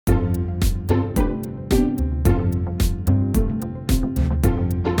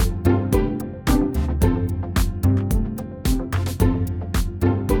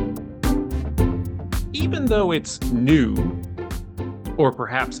though it's new, or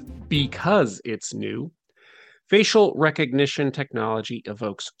perhaps because it's new, facial recognition technology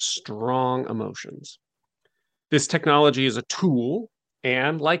evokes strong emotions. This technology is a tool,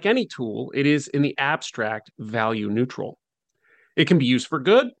 and like any tool, it is in the abstract value neutral. It can be used for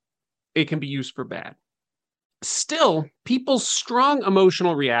good, it can be used for bad. Still, people's strong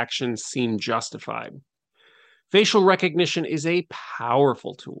emotional reactions seem justified. Facial recognition is a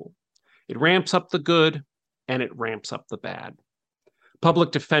powerful tool. It ramps up the good and it ramps up the bad.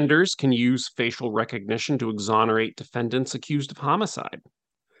 Public defenders can use facial recognition to exonerate defendants accused of homicide.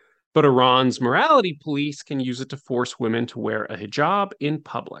 But Iran's morality police can use it to force women to wear a hijab in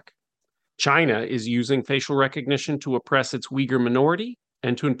public. China is using facial recognition to oppress its Uyghur minority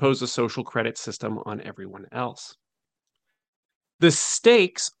and to impose a social credit system on everyone else. The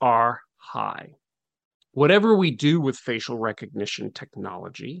stakes are high. Whatever we do with facial recognition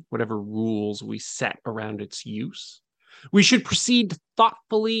technology, whatever rules we set around its use, we should proceed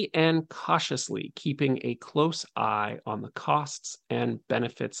thoughtfully and cautiously, keeping a close eye on the costs and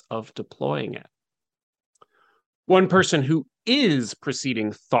benefits of deploying it. One person who is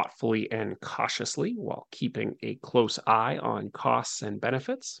proceeding thoughtfully and cautiously while keeping a close eye on costs and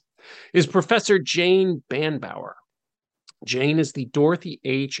benefits is Professor Jane Banbauer. Jane is the Dorothy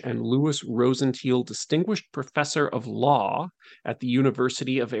H. and Louis Rosenthal Distinguished Professor of Law at the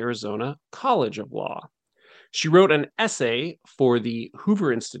University of Arizona College of Law. She wrote an essay for the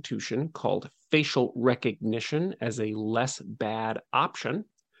Hoover Institution called Facial Recognition as a Less Bad Option,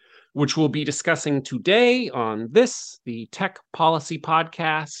 which we'll be discussing today on this, the Tech Policy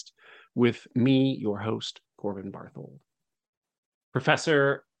Podcast, with me, your host, Corbin Barthold.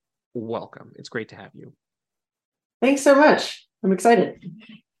 Professor, welcome. It's great to have you. Thanks so much. I'm excited.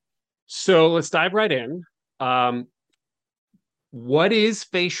 So let's dive right in. What is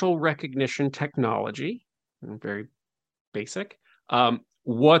facial recognition technology? Very basic.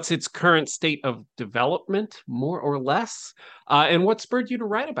 What's its current state of development, more or less? And what spurred you to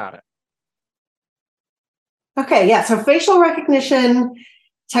write about it? Okay, yeah. So facial recognition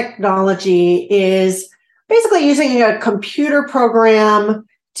technology is basically using a computer program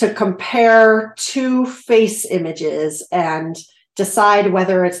to compare two face images and decide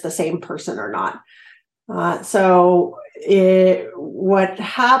whether it's the same person or not. What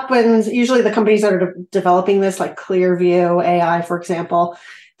happens, usually the companies that are developing this, like Clearview AI, for example,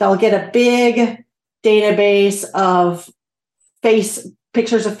 they'll get a big database of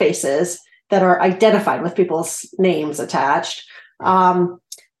pictures of faces that are identified with people's names attached.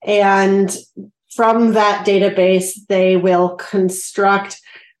 And from that database, they will construct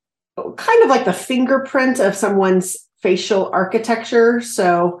kind of like the fingerprint of someone's facial architecture.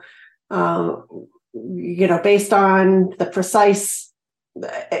 So, based on the precise,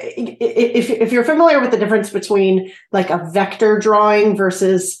 if you're familiar with the difference between like a vector drawing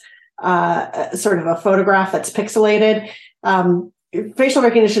versus sort of a photograph that's pixelated, facial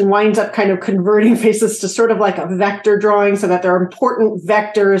recognition winds up kind of converting faces to sort of like a vector drawing, so that there are important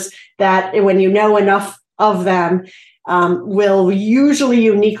vectors that, when you know enough of them, will usually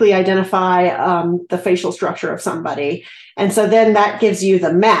uniquely identify the facial structure of somebody. And so then that gives you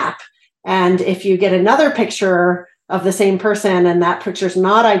the map. And if you get another picture of the same person and that picture's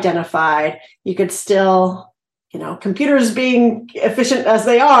not identified, you could still, computers being efficient as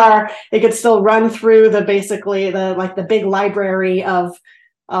they are, it could still run through the big library of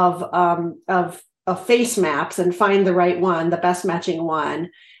face maps and find the right one, the best matching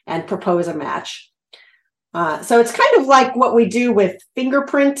one, and propose a match. So it's kind of like what we do with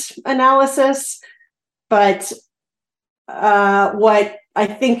fingerprint analysis, but what I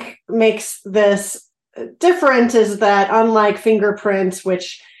think makes this different is that, unlike fingerprints,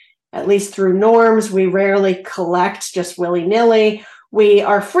 which at least through norms, we rarely collect just willy-nilly, we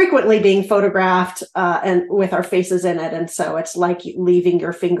are frequently being photographed and with our faces in it. And so it's like leaving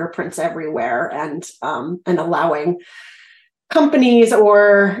your fingerprints everywhere and allowing companies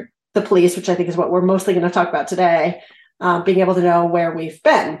or the police, which I think is what we're mostly going to talk about today, being able to know where we've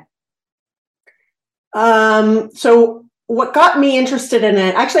been. So what got me interested in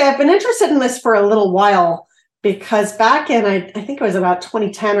it, actually, I've been interested in this for a little while, because back in, I think it was about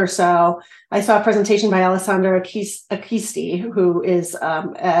 2010 or so, I saw a presentation by Alessandra Acquisti, who is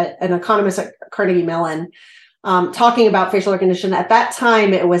an economist at Carnegie Mellon, talking about facial recognition. At that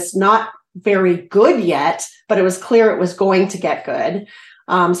time, it was not very good yet, but it was clear it was going to get good.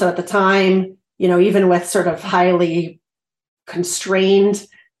 So at the time, even with sort of highly constrained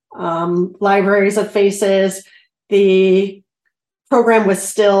libraries of faces, the program was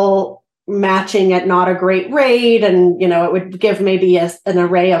still matching at not a great rate. And, it would give maybe an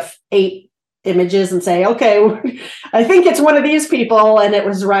array of 8 images and say, okay, I think it's one of these people, and it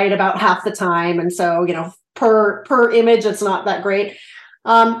was right about half the time. And so, per image, it's not that great.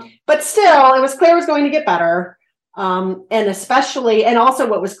 But still, it was clear it was going to get better. And also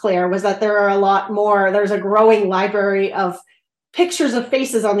what was clear was that there's a growing library of pictures of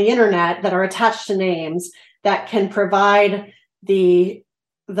faces on the internet that are attached to names that can provide the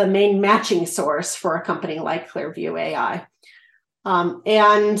main matching source for a company like Clearview AI.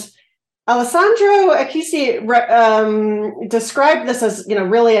 And Alessandro Acquisi described this as,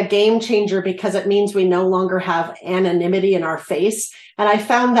 really a game changer because it means we no longer have anonymity in our face. And I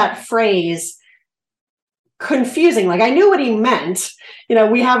found that phrase confusing. Like, I knew what he meant.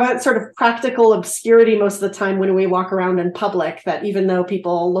 We have a sort of practical obscurity most of the time when we walk around in public, that even though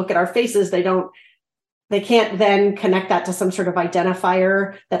people look at our faces, they can't then connect that to some sort of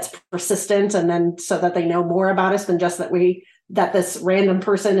identifier that's persistent, and then so that they know more about us than just that this random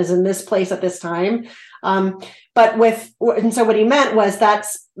person is in this place at this time. And so what he meant was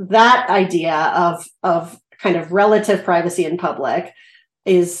that idea of kind of relative privacy in public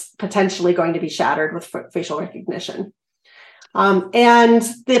is potentially going to be shattered with facial recognition. And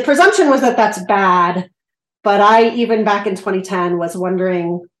the presumption was that that's bad, but I, even back in 2010, was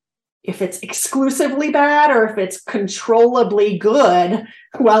wondering if it's exclusively bad or if it's controllably good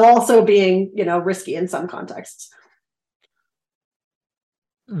while also being, risky in some contexts.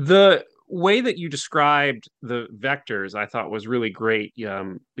 The way that you described the vectors, I thought was really great.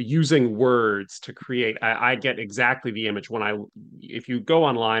 Using words to create, I get exactly the image if you go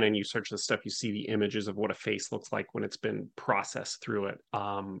online and you search this stuff, you see the images of what a face looks like when it's been processed through it.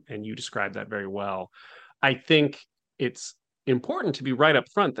 And you described that very well. I think it's important to be right up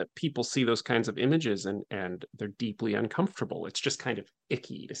front that people see those kinds of images and they're deeply uncomfortable. It's just kind of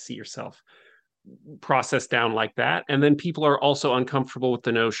icky to see yourself processed down like that. And then people are also uncomfortable with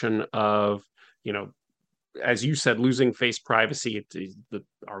the notion of, as you said, losing face privacy.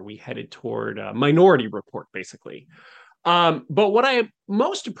 Are we headed toward a Minority Report, basically? But what I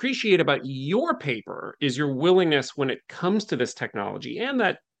most appreciate about your paper is your willingness when it comes to this technology, and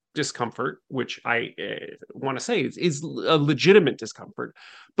that discomfort, which I want to say is a legitimate discomfort,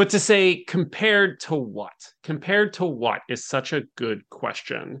 but to say compared to what is such a good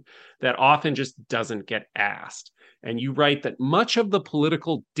question that often just doesn't get asked. And you write that much of the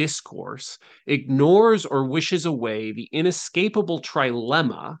political discourse ignores or wishes away the inescapable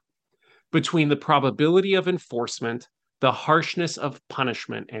trilemma between the probability of enforcement, the harshness of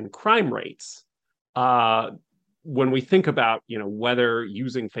punishment, and crime rates. When we think about, whether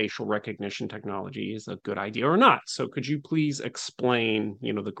using facial recognition technology is a good idea or not. So could you please explain,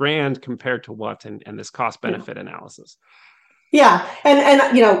 the grand compared to what and this cost-benefit analysis? Yeah. And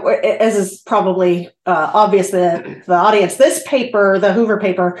as is probably obvious to the audience, this paper, the Hoover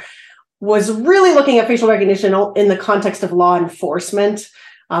paper, was really looking at facial recognition in the context of law enforcement.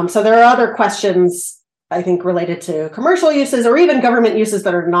 So there are other questions, I think, related to commercial uses or even government uses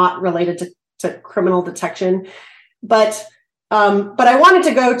that are not related to criminal detection. But I wanted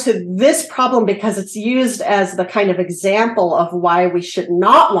to go to this problem because it's used as the kind of example of why we should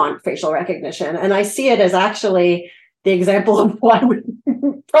not want facial recognition. And I see it as actually the example of why we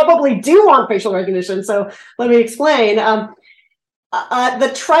probably do want facial recognition. So let me explain. The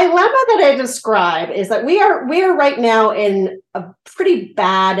trilemma that I describe is that we are right now in a pretty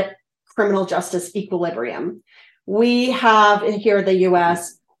bad criminal justice equilibrium. We have here in the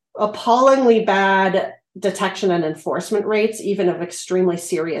US appallingly bad detection and enforcement rates, even of extremely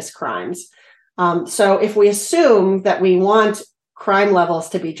serious crimes. So if we assume that we want crime levels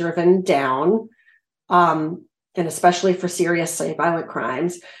to be driven down, and especially for serious, say, violent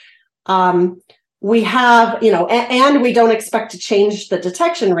crimes, we have, and we don't expect to change the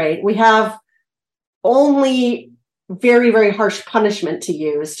detection rate. We have only very, very harsh punishment to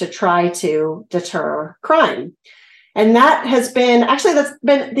use to try to deter crime. And that's been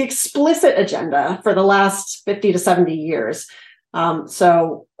the explicit agenda for the last 50 to 70 years. There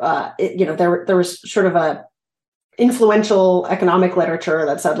was sort of a influential economic literature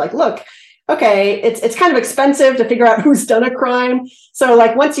that said, like, look, okay, it's kind of expensive to figure out who's done a crime. So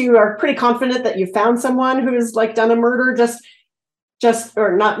like, once you are pretty confident that you found someone who's like done a murder,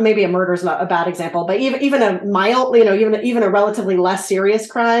 or not, maybe a murder is not a bad example, but even a mild, even a relatively less serious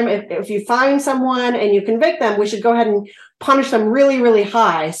crime, if you find someone and you convict them, we should go ahead and punish them really, really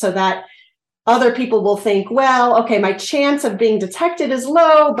high so that other people will think, well, okay, my chance of being detected is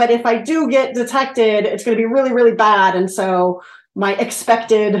low, but if I do get detected, it's going to be really, really bad. And so my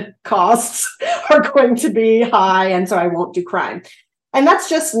expected costs are going to be high, and so I won't do crime. And that's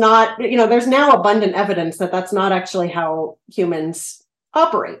just not, there's now abundant evidence that that's not actually how humans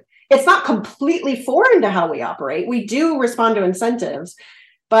operate. it's not completely foreign to how we operate. We do respond to incentives,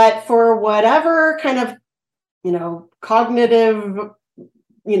 but for whatever kind of, cognitive,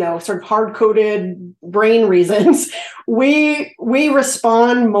 sort of hard-coded brain reasons, we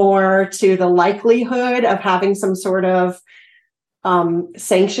respond more to the likelihood of having some sort of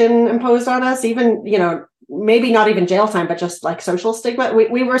sanction imposed on us, even, maybe not even jail time, but just like social stigma.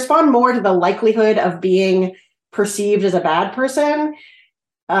 We respond more to the likelihood of being perceived as a bad person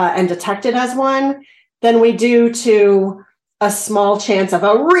and detected as one than we do to a small chance of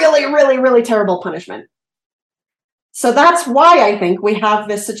a really, really, really terrible punishment. So that's why I think we have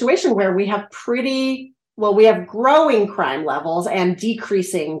this situation where we have we have growing crime levels and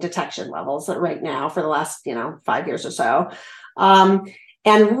decreasing detection levels right now for the last, 5 years or so,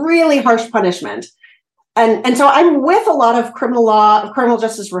 and really harsh punishment. And so I'm with a lot of criminal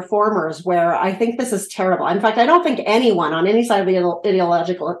justice reformers where I think this is terrible. In fact, I don't think anyone on any side of the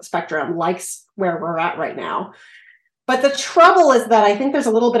ideological spectrum likes where we're at right now. But the trouble is that I think there's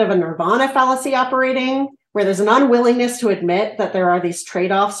a little bit of a nirvana fallacy operating, where there's an unwillingness to admit that there are these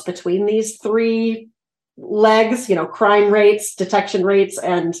trade-offs between these three legs, crime rates, detection rates,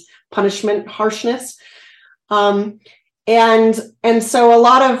 and punishment harshness. And so a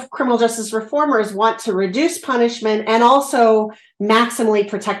lot of criminal justice reformers want to reduce punishment and also maximally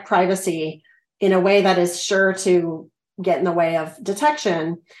protect privacy in a way that is sure to get in the way of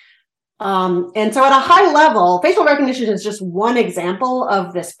detection. And so at a high level, facial recognition is just one example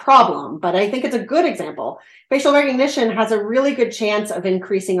of this problem, but I think it's a good example. Facial recognition has a really good chance of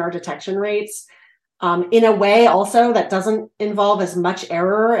increasing our detection rates in a way also that doesn't involve as much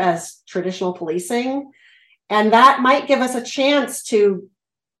error as traditional policing. And that might give us a chance to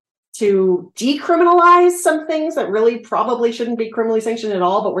decriminalize some things that really probably shouldn't be criminally sanctioned at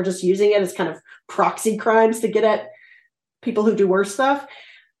all, but we're just using it as kind of proxy crimes to get at people who do worse stuff.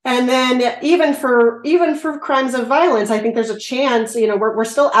 And then even for crimes of violence, I think there's a chance, we're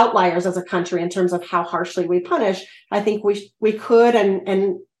still outliers as a country in terms of how harshly we punish. I think we could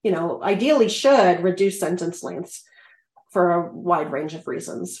and ideally should reduce sentence lengths for a wide range of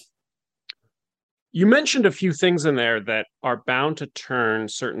reasons. You mentioned a few things in there that are bound to turn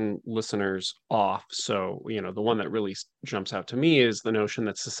certain listeners off. So, the one that really jumps out to me is the notion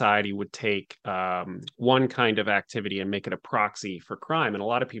that society would take one kind of activity and make it a proxy for crime. And a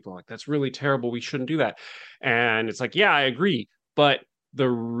lot of people are like, that's really terrible. We shouldn't do that. And it's like, yeah, I agree. But the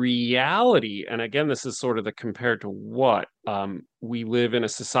reality, and again, this is sort of the compared to what, we live in a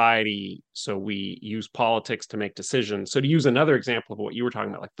society, so we use politics to make decisions. So to use another example of what you were talking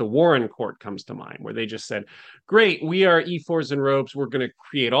about, like the Warren Court comes to mind, where they just said, great, we are E4s and robes. We're going to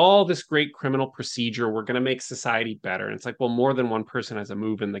create all this great criminal procedure. We're going to make society better. And it's like, well, more than one person has a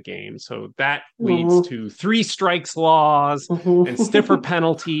move in the game. So that leads to 3 strikes laws and stiffer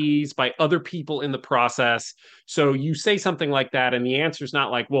penalties by other people in the process. So you say something like that, and the answer is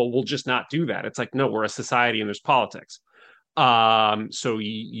not like, well, we'll just not do that. It's like, no, we're a society and there's politics. So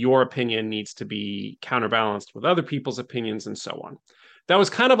your opinion needs to be counterbalanced with other people's opinions and so on. That was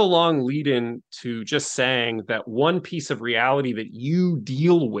kind of a long lead in to just saying that one piece of reality that you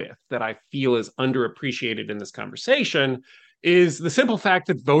deal with that I feel is underappreciated in this conversation is the simple fact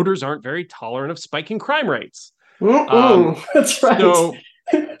that voters aren't very tolerant of spiking crime rates. That's right. So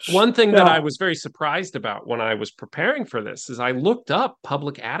one thing that I was very surprised about when I was preparing for this is I looked up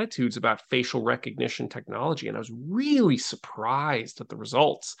public attitudes about facial recognition technology, and I was really surprised at the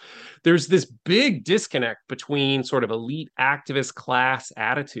results. There's this big disconnect between sort of elite activist class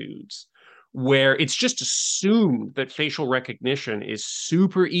attitudes, where it's just assumed that facial recognition is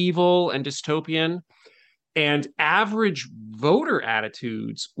super evil and dystopian, and average voter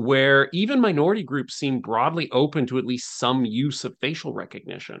attitudes where even minority groups seem broadly open to at least some use of facial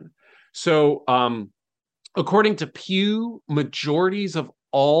recognition. So according to Pew, majorities of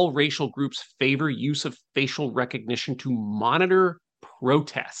all racial groups favor use of facial recognition to monitor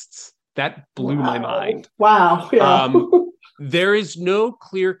protests. That blew my mind. Wow. Yeah. There is no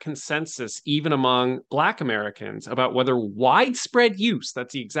clear consensus, even among Black Americans, about whether widespread use,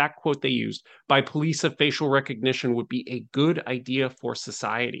 that's the exact quote they used, by police of facial recognition would be a good idea for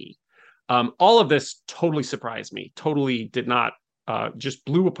society. All of this totally surprised me, totally did not, just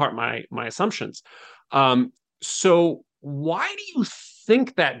blew apart my assumptions. So why do you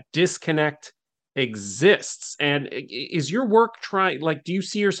think that disconnect exists? And is your work do you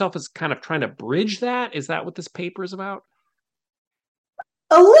see yourself as kind of trying to bridge that? Is that what this paper is about?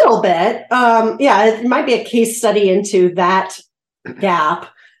 A little bit. It might be a case study into that gap.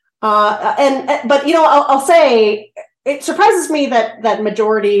 But I'll say it surprises me that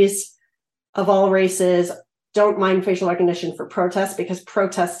majorities of all races don't mind facial recognition for protests, because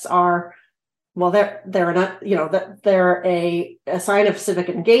protests are, well, they're not, you know, that they're a sign of civic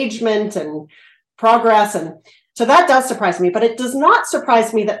engagement and progress. And so that does surprise me, but it does not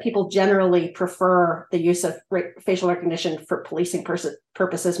surprise me that people generally prefer the use of facial recognition for policing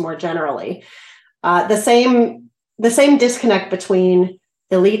purposes more generally. The same disconnect between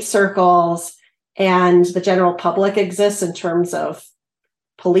elite circles and the general public exists in terms of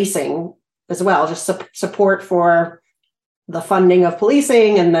policing as well, just support for the funding of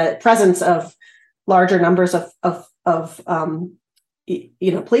policing and the presence of larger numbers of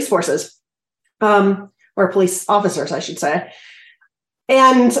police forces, or police officers, I should say.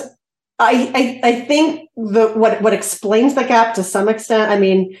 And I think what explains the gap to some extent, I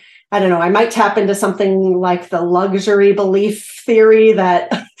mean, I don't know, I might tap into something like the luxury belief theory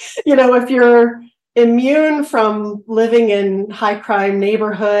that, you know, if you're immune from living in high crime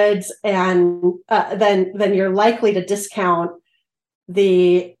neighborhoods, and then you're likely to discount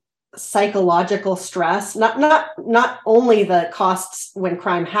the psychological stress, not only the costs when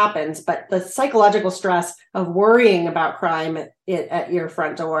crime happens, but the psychological stress of worrying about crime at your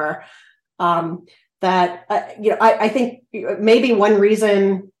front door. I think maybe one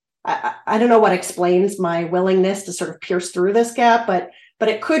reason, I don't know what explains my willingness to sort of pierce through this gap, but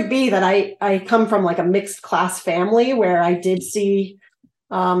it could be that I come from like a mixed class family where I did see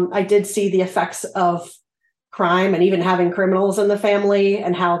the effects of crime and even having criminals in the family,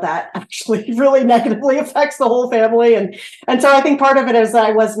 and how that actually really negatively affects the whole family. And so I think part of it is that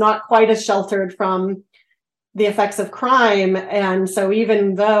I was not quite as sheltered from the effects of crime. And so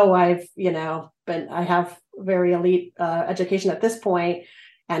even though I have very elite education at this point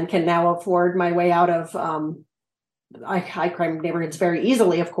and can now afford my way out of high crime neighborhoods very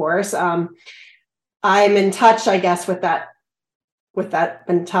easily, of course, I'm in touch, I guess, with that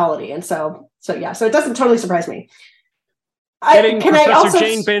mentality. And so it doesn't totally surprise me. Professor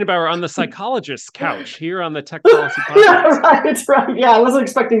Jane Bainbauer on the psychologist's couch here on the Tech Policy Podcast. Yeah, right. Yeah, I wasn't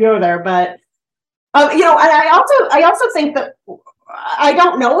expecting to go there, but I also think that I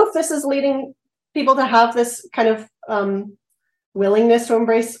don't know if this is leading people to have this kind of willingness to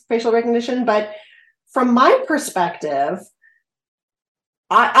embrace facial recognition, but from my perspective,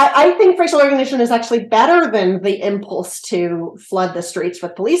 I think facial recognition is actually better than the impulse to flood the streets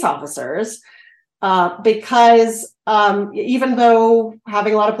with police officers, because even though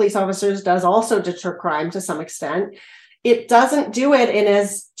having a lot of police officers does also deter crime to some extent, it doesn't do it in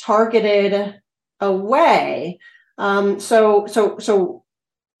as targeted a way. So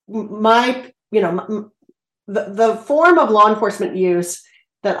the form of law enforcement use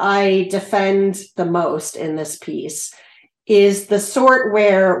that I defend the most in this piece is the sort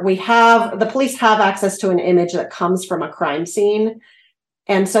where the police have access to an image that comes from a crime scene.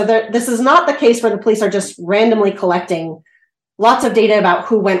 And so this is not the case where the police are just randomly collecting lots of data about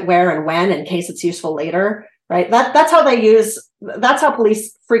who went where and when in case it's useful later, right? That's how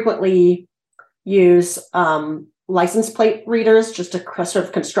police frequently use license plate readers, just to sort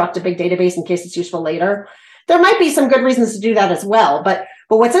of construct a big database in case it's useful later. There might be some good reasons to do that as well, but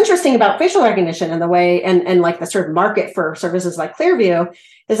what's interesting about facial recognition and the way and like the sort of market for services like Clearview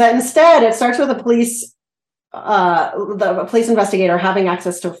is that instead it starts with the police investigator having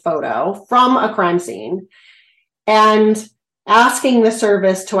access to a photo from a crime scene and asking the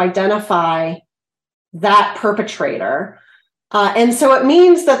service to identify that perpetrator. And so it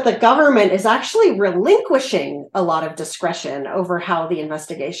means that the government is actually relinquishing a lot of discretion over how the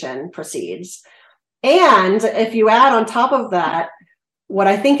investigation proceeds. And if you add on top of that, what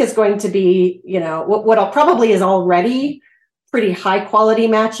I think is going to be, what probably is already pretty high quality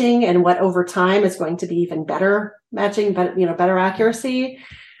matching, and what over time is going to be even better matching, but better accuracy.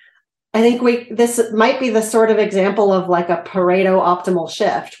 I think this might be the sort of example of like a Pareto optimal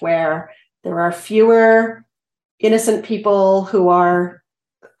shift, where there are fewer innocent people who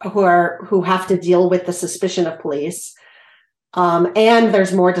have to deal with the suspicion of police, and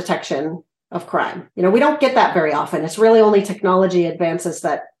there's more detection of crime. We don't get that very often. It's really only technology advances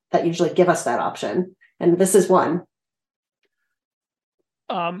that usually give us that option, and this is one.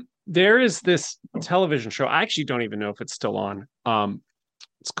 There is this television show. I actually don't even know if it's still on.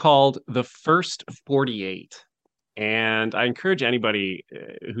 It's called The First 48. And I encourage anybody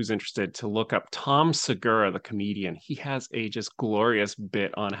who's interested to look up Tom Segura, the comedian. He has a just glorious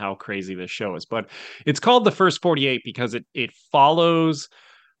bit on how crazy this show is. But it's called The First 48 because it follows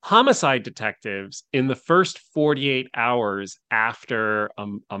homicide detectives in the first 48 hours after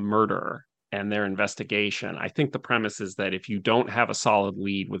a murder and their investigation. I think the premise is that if you don't have a solid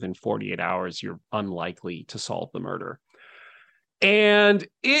lead within 48 hours, you're unlikely to solve the murder. And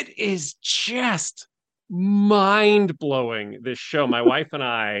it is just mind-blowing, this show. My wife and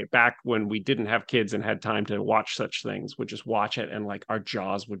I, back when we didn't have kids and had time to watch such things, would just watch it and like our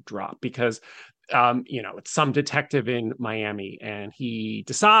jaws would drop because it's some detective in Miami and he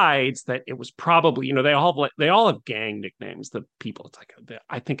decides that it was probably, they all have gang nicknames, the people. It's like,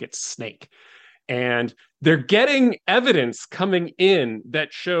 I think it's Snake. And they're getting evidence coming in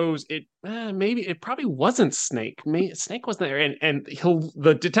that shows it. Maybe it probably wasn't Snake. Snake wasn't there. And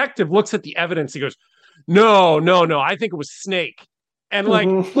the detective looks at the evidence. He goes, no, I think it was Snake. And like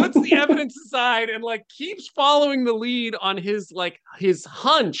puts the evidence aside and like keeps following the lead on his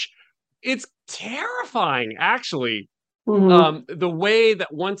hunch. It's terrifying, actually. The way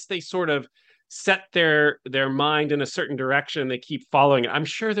that once they sort of set their mind in a certain direction, they keep following it. I'm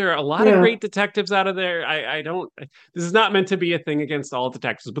sure there are a lot of great detectives out of there. This is not meant to be a thing against all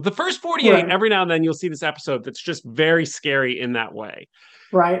detectives, but the first 48, every now and then you'll see this episode that's just very scary in that way.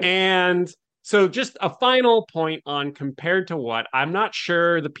 Right. And so just a final point on compared to what, I'm not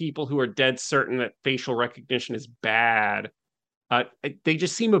sure the people who are dead certain that facial recognition is bad, they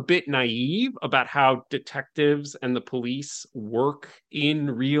just seem a bit naive about how detectives and the police work in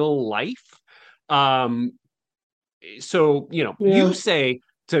real life. You say,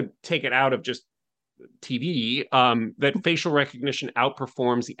 to take it out of just TV, that facial recognition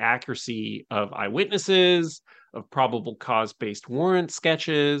outperforms the accuracy of eyewitnesses, of probable cause-based warrant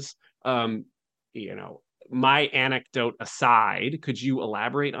sketches. My anecdote aside, could you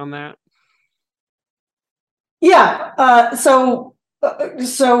elaborate on that? Yeah. So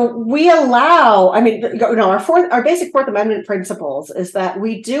we allow, our basic Fourth Amendment principles is that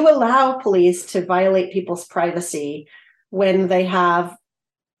we do allow police to violate people's privacy when they have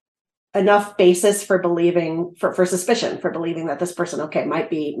enough basis for believing, for suspicion, for believing that this person, might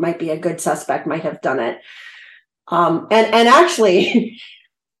be a good suspect, might have done it. And actually,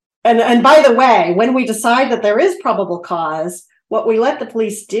 and by the way, when we decide that there is probable cause, what we let the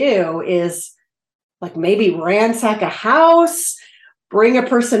police do is like maybe ransack a house, bring a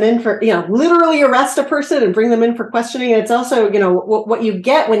person in for, literally arrest a person and bring them in for questioning. And it's also, what you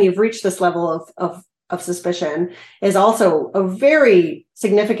get when you've reached this level of suspicion is also a very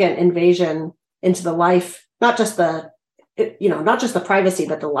significant invasion into the life, not just the privacy,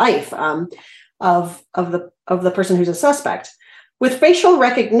 but the life of the person who's a suspect. With facial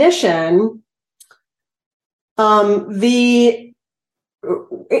recognition,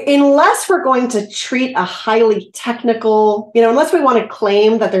 unless we're going to treat a highly technical, unless we want to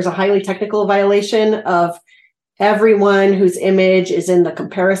claim that there's a highly technical violation of everyone whose image is in the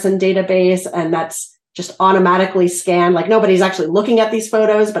comparison database and that's just automatically scanned, like nobody's actually looking at these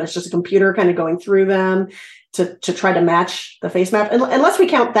photos, but it's just a computer kind of going through them to try to match the face map. Unless we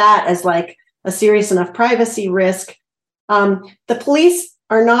count that as like a serious enough privacy risk, the police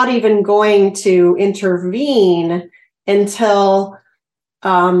are not even going to intervene until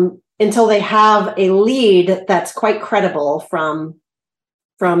they have a lead that's quite credible from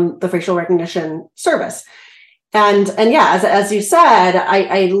the facial recognition service. And yeah, as you said,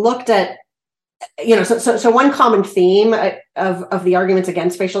 I looked at, so one common theme of the arguments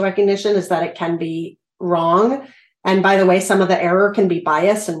against facial recognition is that it can be wrong. And by the way, some of the error can be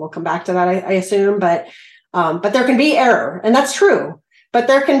biased, and we'll come back to that, I assume, but there can be error, and that's true. But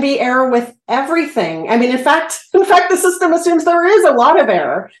there can be error with everything. I mean, in fact, the system assumes there is a lot of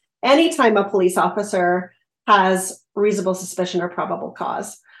error anytime a police officer has reasonable suspicion or probable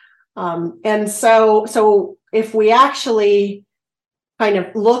cause. And so if we actually kind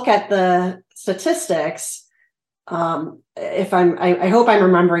of look at the statistics, I hope I'm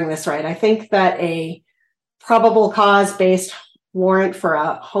remembering this right. I think that a probable cause-based warrant for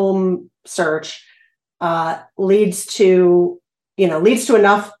a home search leads to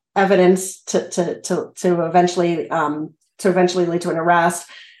enough evidence to eventually lead to an arrest,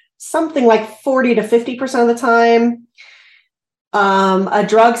 something like 40 to 50% of the time. A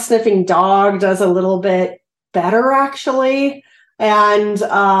drug sniffing dog does a little bit better, actually, and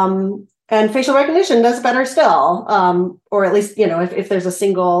facial recognition does better still, or at least if there's a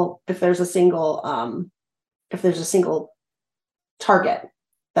single target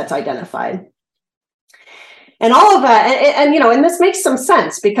that's identified. And all of that, and this makes some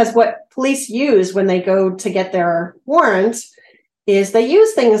sense because what police use when they go to get their warrant is they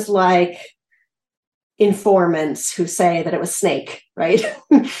use things like informants who say that it was Snake, right?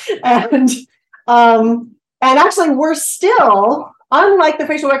 and actually, we're still, unlike the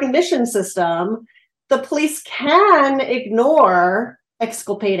facial recognition system, the police can ignore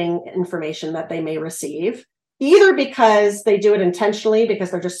exculpating information that they may receive, either because they do it intentionally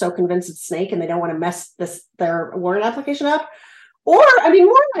because they're just so convinced it's Snake and they don't want to mess their warrant application up, Or, I mean,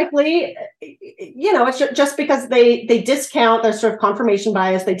 more likely, it's just because they discount their sort of confirmation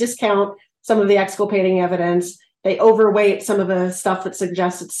bias, they discount some of the exculpating evidence, they overweight some of the stuff that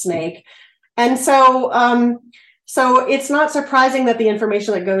suggests it's snake. And so it's not surprising that the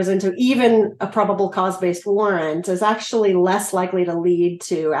information that goes into even a probable cause-based warrant is actually less likely to lead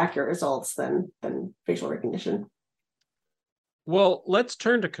to accurate results than facial recognition. Well, let's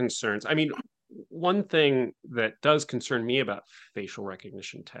turn to concerns. I mean, one thing that does concern me about facial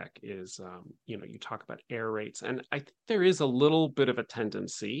recognition tech is, you talk about error rates, and I think there is a little bit of a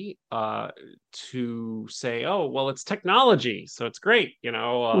tendency to say, "Oh, well, it's technology, so it's great.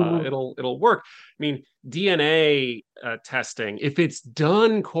 It'll work." I mean, DNA testing, if it's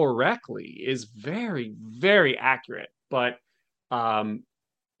done correctly, is very, very accurate, but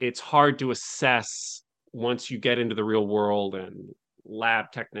it's hard to assess once you get into the real world and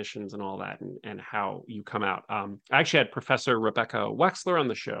lab technicians and all that, and how you come out. I actually had Professor Rebecca Wexler on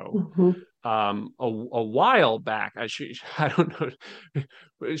the show a while back. I don't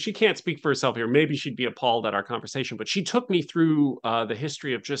know. She can't speak for herself here. Maybe she'd be appalled at our conversation, but she took me through the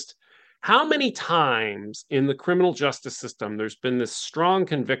history of just how many times in the criminal justice system there's been this strong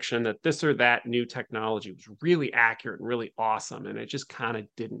conviction that this or that new technology was really accurate and really awesome, and it just kind of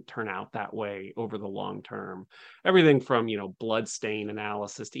didn't turn out that way over the long term. Everything from blood stain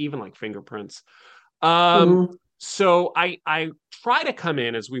analysis to even like fingerprints. So I try to come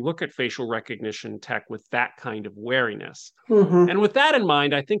in as we look at facial recognition tech with that kind of wariness. And with that in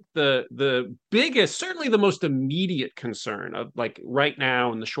mind, I think the biggest, certainly the most immediate concern of like right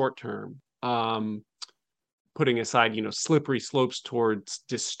now in the short term, putting aside, slippery slopes towards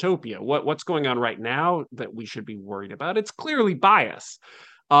dystopia, what's going on right now that we should be worried about? It's clearly bias.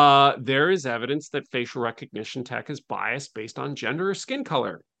 There is evidence that facial recognition tech is biased based on gender or skin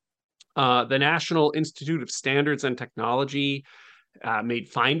color. The National Institute of Standards and Technology made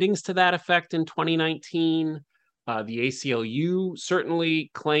findings to that effect in 2019. The ACLU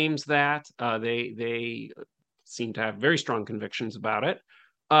certainly claims that. They seem to have very strong convictions about it.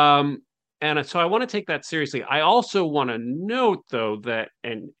 And so I want to take that seriously. I also want to note, though, that,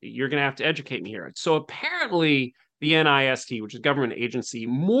 and you're going to have to educate me here. So apparently the NIST, which is a government agency,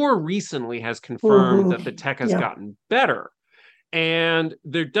 more recently has confirmed that the tech has gotten better. And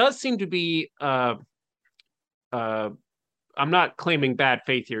there does seem to be, I'm not claiming bad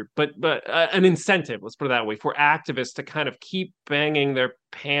faith here, but an incentive, let's put it that way, for activists to kind of keep banging their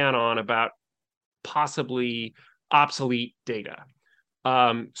pan on about possibly obsolete data.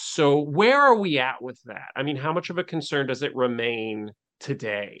 So where are we at with that? I mean, how much of a concern does it remain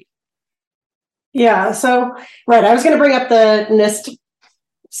today? Yeah, so, right, I was going to bring up the NIST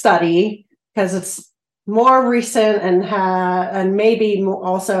study because it's more recent and maybe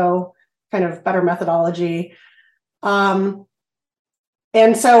also kind of better methodology. And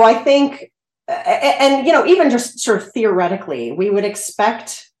so I think, and even just sort of theoretically, we would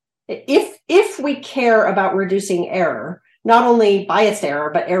expect, if we care about reducing error, not only biased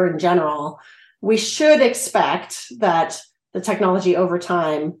error, but error in general, we should expect that the technology over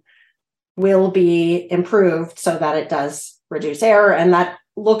time will be improved so that it does reduce error. And that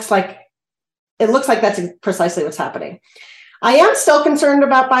looks like that's precisely what's happening. I am still concerned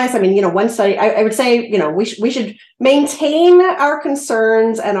about bias. I mean, one study, I would say, we should maintain our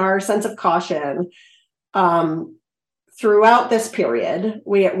concerns and our sense of caution throughout this period.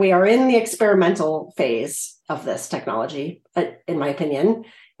 We are in the experimental phase of this technology, in my opinion,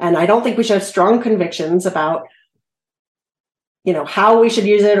 and I don't think we should have strong convictions about how we should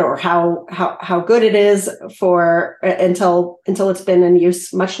use it or how good it is for until it's been in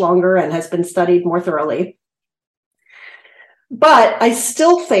use much longer and has been studied more thoroughly. But I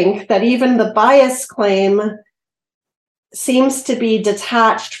still think that even the bias claim seems to be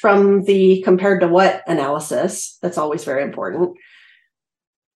detached from the compared to what analysis. That's always very important.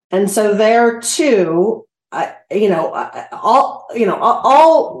 And so there too, all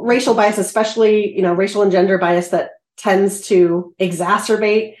racial bias, especially racial and gender bias that tends to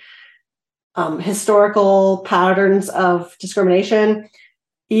exacerbate historical patterns of discrimination,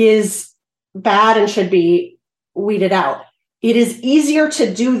 is bad and should be weeded out. It is easier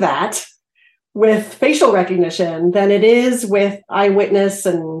to do that with facial recognition than it is with eyewitness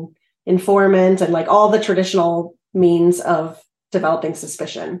and informant and like all the traditional means of developing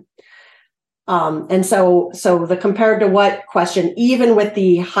suspicion. And so the compared to what question, even with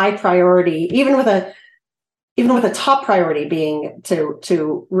the high priority, even with a top priority being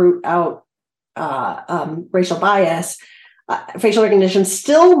to root out racial bias, facial recognition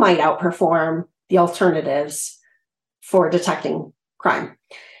still might outperform the alternatives for detecting crime.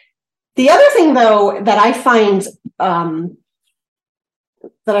 The other thing, though, that I find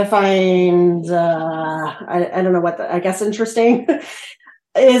that I find, I don't know what, I guess interesting,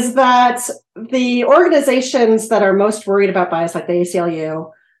 is that the organizations that are most worried about bias, like the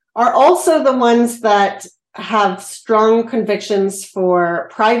ACLU, are also the ones that have strong convictions for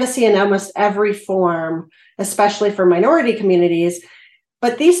privacy in almost every form, especially for minority communities.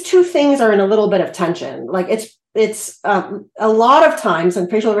 But these two things are in a little bit of tension. Like it's a lot of times, and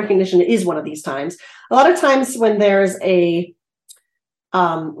facial recognition is one of these times. A lot of times when there's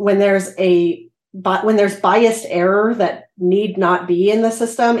biased error that need not be in the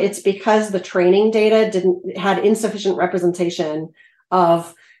system, it's because the training data had insufficient representation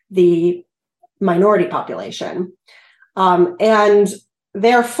of the minority population. And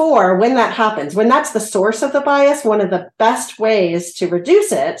therefore, when that happens, when that's the source of the bias, one of the best ways to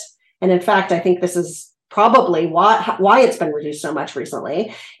reduce it, and in fact, I think this is probably why it's been reduced so much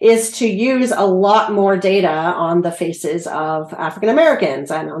recently, is to use a lot more data on the faces of African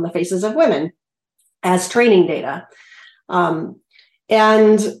Americans and on the faces of women as training data.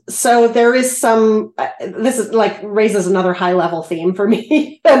 And so there is this is like raises another high level theme for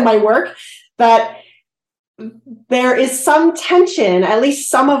me and my work, that there is some tension, at least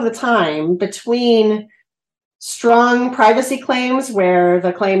some of the time, between strong privacy claims, where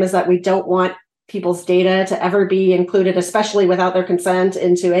the claim is that we don't want people's data to ever be included, especially without their consent,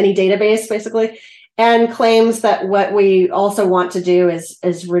 into any database, basically, and claims that what we also want to do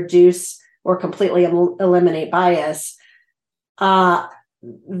is reduce or completely eliminate bias.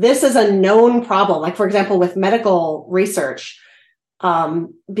 This is a known problem. Like, for example, with medical research,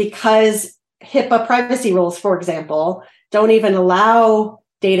 because HIPAA privacy rules, for example, don't even allow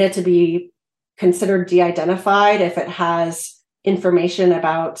data to be considered de-identified if it has information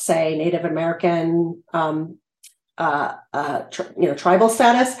about, say, Native American, tribal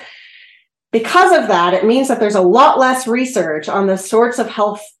status. Because of that, it means that there's a lot less research on the sorts of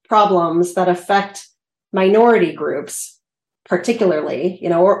health problems that affect minority groups, particularly,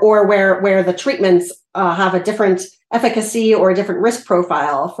 or where the treatments have a different efficacy or a different risk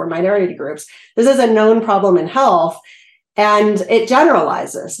profile for minority groups. This is a known problem in health, and it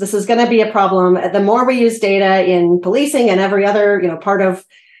generalizes. This is going to be a problem. The more we use data in policing and every other, part of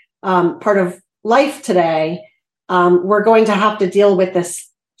life today, we're going to have to deal with this,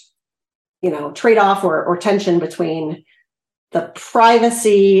 trade-off or tension between the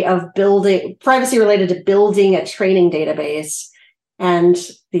privacy related to building a training database and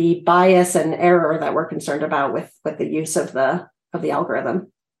the bias and error that we're concerned about with the use of the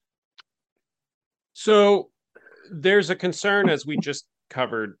algorithm. So there's a concern, as we just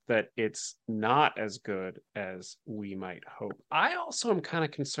covered, that it's not as good as we might hope. I also am kind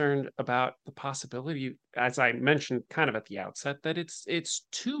of concerned about the possibility, as I mentioned kind of at the outset, that it's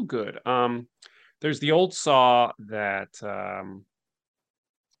too good. There's the old saw that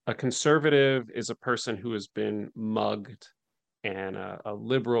a conservative is a person who has been mugged, and a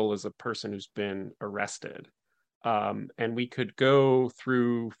liberal is a person who's been arrested. And we could go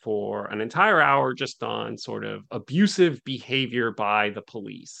through for an entire hour just on sort of abusive behavior by the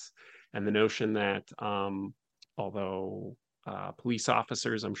police, and the notion that although police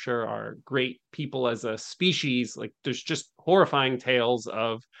officers, I'm sure, are great people as a species, like there's just horrifying tales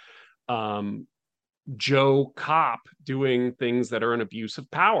of Joe Cop doing things that are an abuse of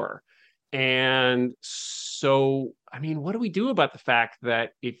power. And so, I mean, what do we do about the fact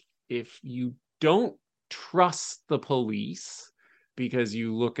that if you don't trust the police because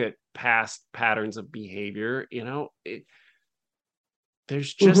you look at past patterns of behavior,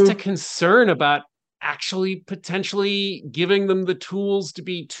 there's just a concern about actually potentially giving them the tools to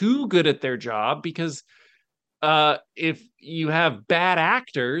be too good at their job, because if you have bad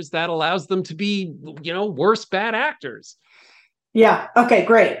actors, that allows them to be, worse bad actors. Yeah. Okay,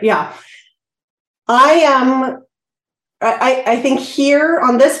 great. Yeah. I think here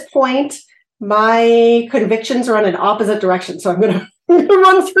on this point, my convictions are on an opposite direction. So I'm going to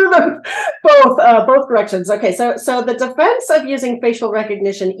run through them both directions. Okay. So the defense of using facial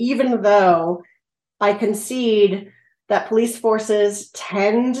recognition, even though I concede that police forces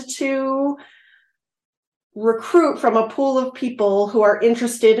tend to recruit from a pool of people who are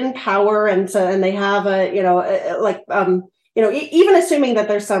interested in power, and they have even assuming that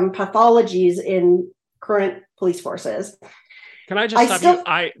there's some pathologies in current police forces. Can I just stop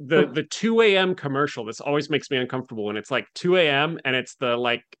you? The 2 a.m. commercial, this always makes me uncomfortable when it's like 2 a.m. and it's the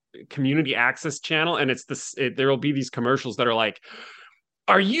like community access channel, and there will be these commercials that are like,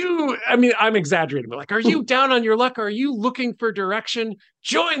 I'm exaggerating, but like, are you down on your luck? Are you looking for direction?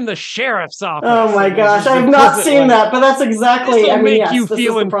 Join the sheriff's office. Oh my gosh, I've not seen that, but that's exactly. This'll make you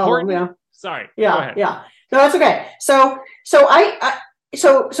feel important. Yeah. Sorry. Yeah. Yeah. No, that's okay. So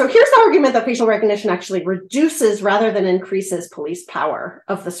so here's the argument that facial recognition actually reduces rather than increases police power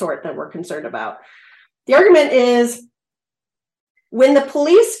of the sort that we're concerned about. The argument is when the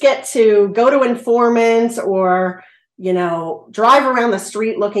police get to go to informants or, drive around the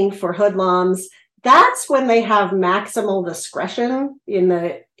street looking for hoodlums, that's when they have maximal discretion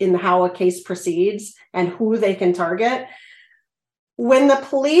in how a case proceeds and who they can target. When the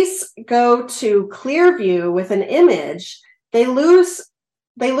police go to Clearview with an image, they lose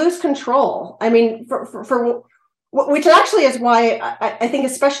control. I mean, for which actually is why I think,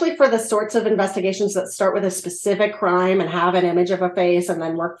 especially for the sorts of investigations that start with a specific crime and have an image of a face and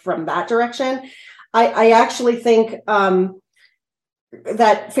then work from that direction, I actually think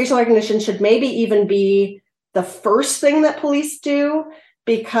that facial recognition should maybe even be the first thing that police do,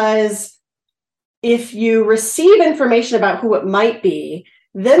 because if you receive information about who it might be,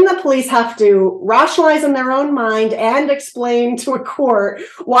 then the police have to rationalize in their own mind and explain to a court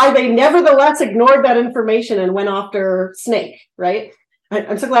why they nevertheless ignored that information and went after Snake, right?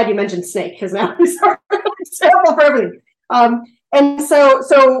 I'm so glad you mentioned Snake, because now it's terrible for everything. And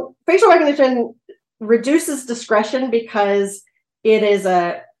so facial recognition reduces discretion because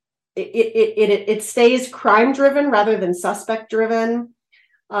it stays crime driven rather than suspect driven,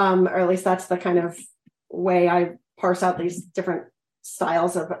 or at least that's the kind of way I parse out these different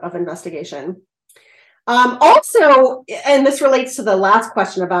styles of investigation. Also, and this relates to the last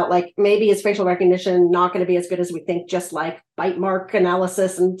question about, like, maybe is facial recognition not going to be as good as we think, just like bite mark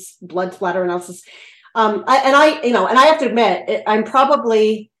analysis and blood splatter analysis. And I have to admit, I'm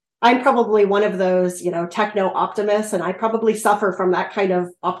probably one of those, techno optimists, and I probably suffer from that kind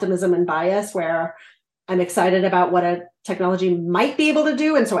of optimism and bias where I'm excited about what a technology might be able to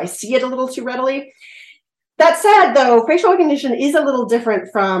do, and so I see it a little too readily. That said, though, facial recognition is a little different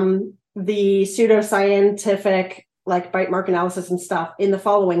from the pseudoscientific, like bite mark analysis and stuff, in the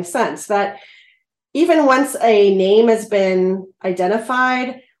following sense: that even once a name has been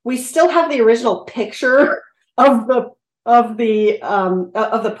identified, we still have the original picture of the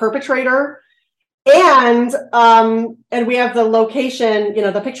perpetrator, and we have the location.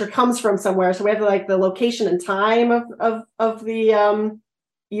 The picture comes from somewhere, so we have the location and time of the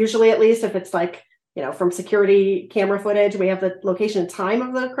usually, at least if it's like, from security camera footage, we have the location and time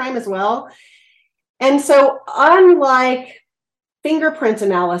of the crime as well. And so, unlike fingerprint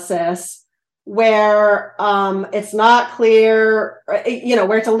analysis, where it's not clear,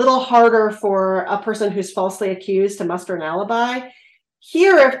 where it's a little harder for a person who's falsely accused to muster an alibi,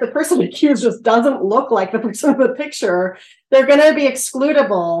 here, if the person accused just doesn't look like the person in the picture, they're going to be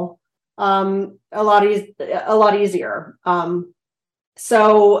excludable a lot easier.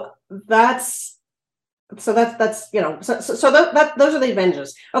 So those are the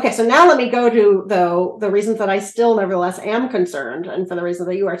advantages. Okay, so now let me go to the reasons that I still nevertheless am concerned, and for the reasons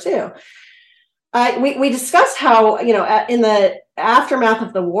that you are too. We discussed how, in the aftermath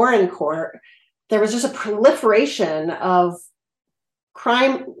of the Warren Court, there was just a proliferation of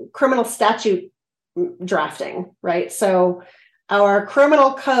criminal statute drafting, right? So our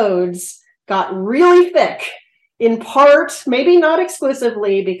criminal codes got really thick, in part, maybe not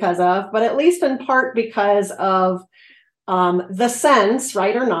exclusively because of, but at least in part because of the sense,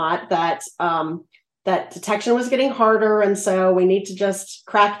 right or not, that detection was getting harder, and so we need to just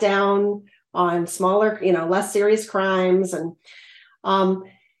crack down on smaller, less serious crimes.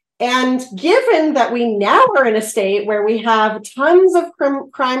 And given that we now are in a state where we have tons of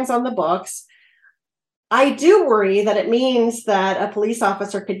crimes on the books, I do worry that it means that a police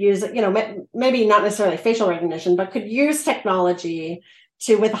officer could use, maybe not necessarily facial recognition, but could use technology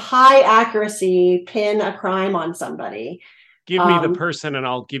to, with high accuracy, pin a crime on somebody. Give me the person and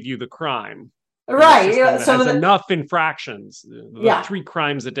I'll give you the crime. Right. So there's enough infractions. The 3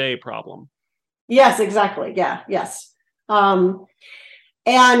 crimes a day problem. Yes, exactly. Yeah. Yes. And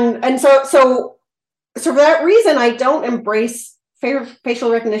so for that reason, I don't embrace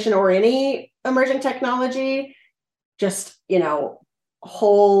facial recognition or any emerging technology, just,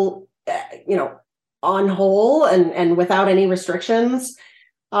 whole, on whole and without any restrictions.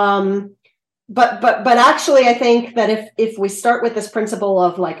 But actually, I think that if we start with this principle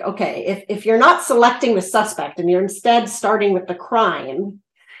of, like, okay, if you're not selecting the suspect and you're instead starting with the crime,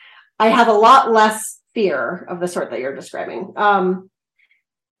 I have a lot less fear of the sort that you're describing.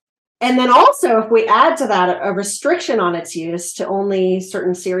 And then also, if we add to that a restriction on its use to only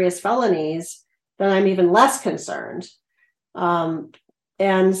certain serious felonies, then I'm even less concerned.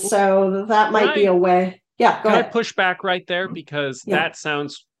 And so that might be a way. Yeah, go ahead. Can I push back right there? Because that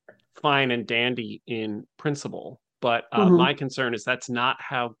sounds fine and dandy in principle. But my concern is that's not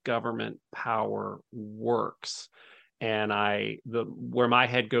how government power works. and where my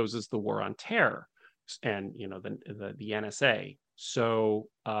head goes is the war on terror, and the NSA. So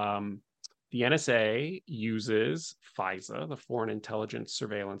the NSA uses FISA, the Foreign Intelligence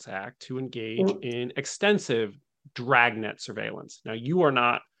Surveillance Act, to engage in extensive dragnet surveillance. Now, you are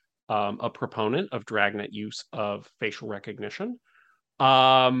not a proponent of dragnet use of facial recognition,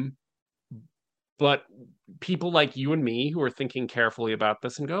 but people like you and me who are thinking carefully about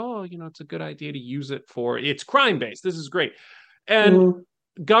this and go, oh, it's a good idea to use it it's crime-based. This is great. And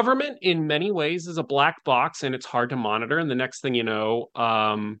government in many ways is a black box, and it's hard to monitor. And the next thing you know,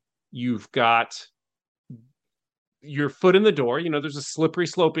 you've got your foot in the door. There's a slippery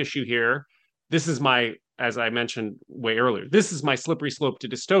slope issue here. This is as I mentioned way earlier, this is my slippery slope to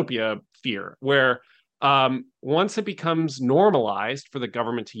dystopia fear, where once it becomes normalized for the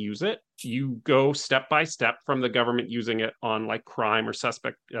government to use it, you go step by step from the government using it on like crime or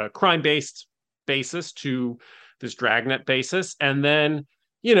crime-based basis to this dragnet basis. And then,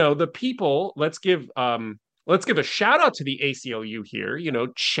 the people, let's give a shout out to the ACLU here,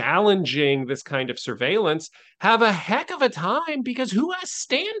 challenging this kind of surveillance, have a heck of a time, because who has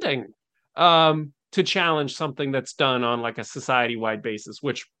standing to challenge something that's done on like a society-wide basis,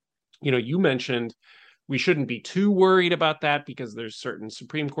 which, you mentioned we shouldn't be too worried about that because there's certain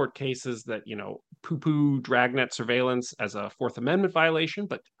Supreme Court cases that, poo-poo dragnet surveillance as a Fourth Amendment violation.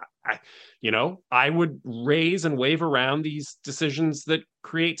 But I would raise and wave around these decisions that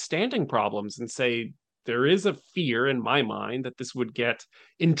create standing problems and say, there is a fear in my mind that this would get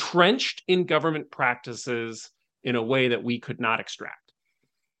entrenched in government practices in a way that we could not extract.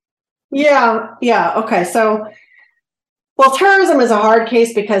 Yeah. Okay. So, well, terrorism is a hard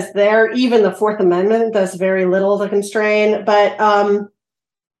case because even the Fourth Amendment does very little to constrain. But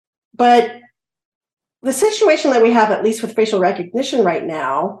the situation that we have, at least with facial recognition right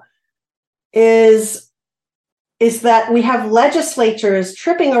now, is that we have legislatures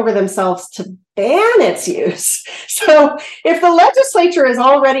tripping over themselves to ban its use. So if the legislature is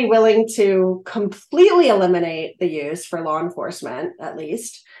already willing to completely eliminate the use for law enforcement, at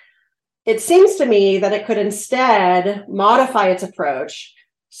least, it seems to me that it could instead modify its approach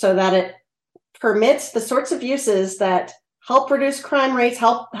so that it permits the sorts of uses that help reduce crime rates,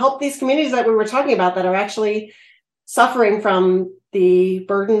 help these communities that we were talking about that are actually suffering from the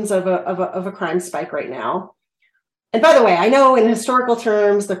burdens of a crime spike right now. And by the way, I know in historical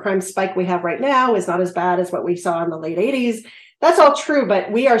terms, the crime spike we have right now is not as bad as what we saw in the late 80s. That's all true,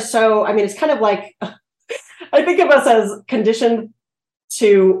 but we are it's kind of like, I think of us as conditioned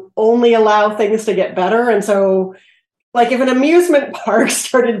to only allow things to get better. And so, like, if an amusement park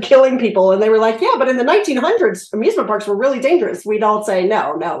started killing people and they were like, yeah, but in the 1900s, amusement parks were really dangerous, we'd all say,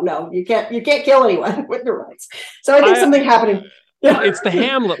 no, you can't kill anyone with your rights. So I think something happening. It's the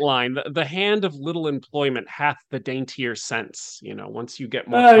Hamlet line, the hand of little employment hath the daintier sense. Once you get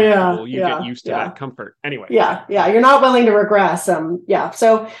more comfortable, you get used to that comfort. Anyway. Yeah. You're not willing to regress. So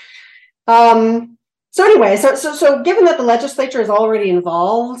anyway, so given that the legislature is already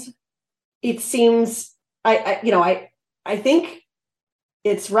involved, it seems I think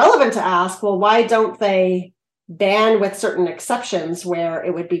it's relevant to ask, well, why don't they ban with certain exceptions where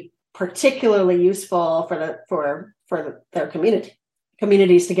it would be particularly useful for their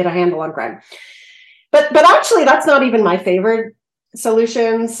communities to get a handle on crime? But actually, that's not even my favorite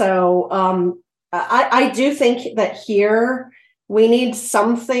solution. So I do think that here we need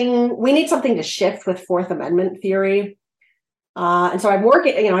something to shift with Fourth Amendment theory. And so I'm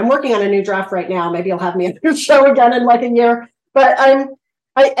working on a new draft right now. Maybe you'll have me on your show again in like a year. But I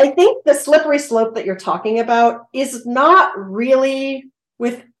think the slippery slope that you're talking about is not really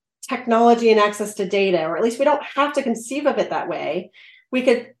with technology and access to data, or at least we don't have to conceive of it that way. We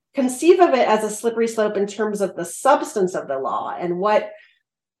could conceive of it as a slippery slope in terms of the substance of the law and what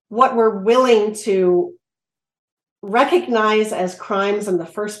we're willing to recognize as crimes in the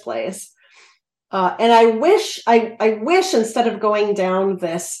first place. And I wish instead of going down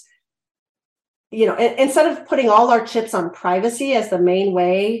this, instead of putting all our chips on privacy as the main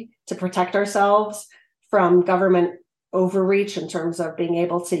way to protect ourselves from government overreach in terms of being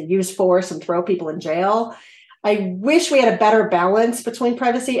able to use force and throw people in jail, I wish we had a better balance between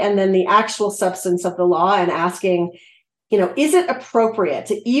privacy and then the actual substance of the law, and asking, is it appropriate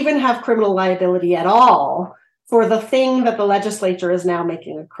to even have criminal liability at all for the thing that the legislature is now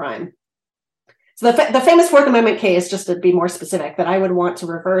making a crime? So the famous Fourth Amendment case, just to be more specific, that I would want to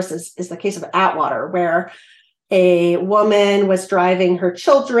reverse is the case of Atwater, where a woman was driving her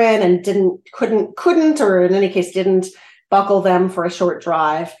children and couldn't, or in any case didn't buckle them for a short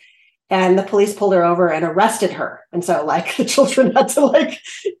drive. and the police pulled her over and arrested her. And so like the children had to like,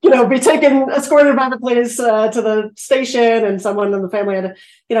 be escorted by the police to the station, and someone in the family had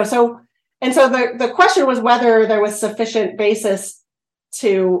to, so the question was whether there was sufficient basis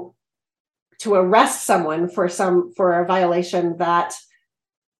to arrest someone for a violation that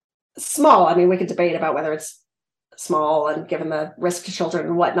small. I mean, we could debate about whether it's small and given the risk to children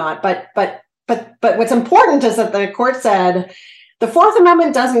and whatnot, but what's important is that the court said the Fourth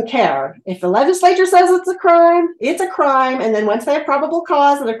Amendment doesn't care. If the legislature says it's a crime, it's a crime, and then once they have probable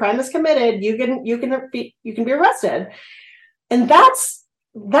cause that a crime is committed, you can be arrested. And that's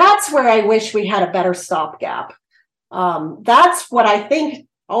where I wish we had a better stopgap. That's what I think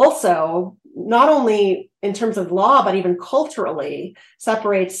also, not only in terms of law, but even culturally,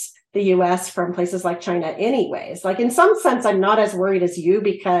 separates the US from places like China anyways. Like in some sense, I'm not as worried as you,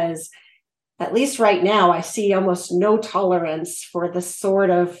 because at least right now, I see almost no tolerance for the sort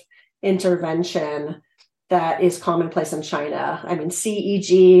of intervention that is commonplace in China. I mean,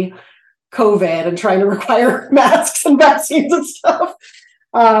 CEG, COVID, and trying to require masks and vaccines and stuff.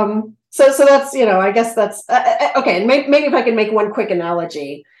 So that's, I guess that's, okay. And maybe if I can make one quick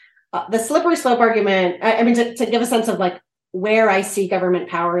analogy, the slippery slope argument, I mean, to give a sense of like where I see government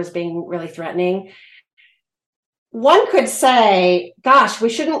power as being really threatening, one could say, gosh, we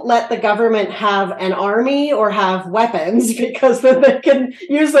shouldn't let the government have an army or have weapons, because then they can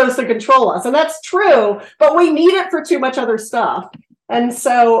use those to control us. And that's true, but we need it for too much other stuff. And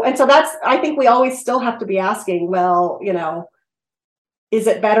so that's, I think we always still have to be asking, well, is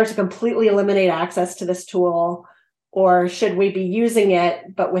it better to completely eliminate access to this tool, or should we be using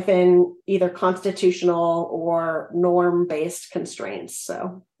it, but within either constitutional or norm-based constraints?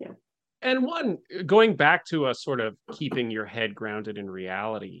 So, yeah. And going back to a sort of keeping your head grounded in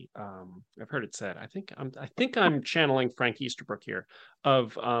reality, I've heard it said, I think I'm channeling Frank Easterbrook here,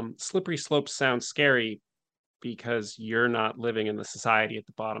 of slippery slopes sound scary because you're not living in the society at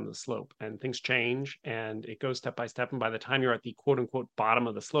the bottom of the slope, and things change and it goes step by step. And by the time you're at the quote unquote bottom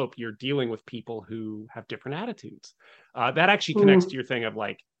of the slope, you're dealing with people who have different attitudes. That actually connects to your thing of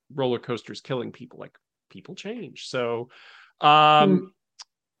like roller coasters killing people, like people change. So,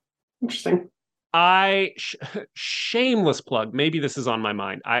 interesting. Shameless plug, maybe this is on my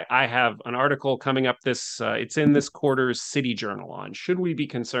mind. I have an article coming up it's in this quarter's City Journal on should we be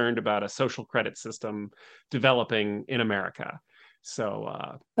concerned about a social credit system developing in America.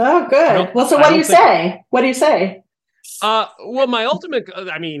 So oh, good. Well, so what do you say? What do you say? Well, my ultimate,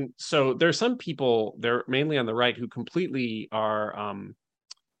 I mean, so there's some people, they're mainly on the right, who completely are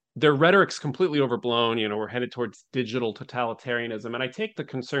their rhetoric's completely overblown. We're headed towards digital totalitarianism. And I take the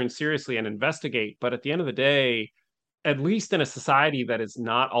concern seriously and investigate. But at the end of the day, at least in a society that is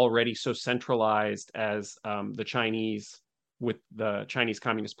not already so centralized as the Chinese, with the Chinese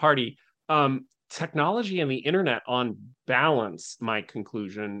Communist Party, technology and the internet on balance, my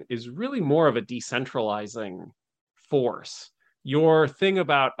conclusion, is really more of a decentralizing force. Your thing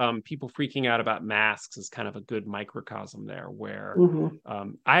about people freaking out about masks is kind of a good microcosm there, where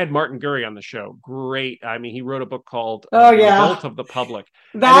I had Martin Gurry on the show. Great. I mean, he wrote a book called The Revolt of the Public.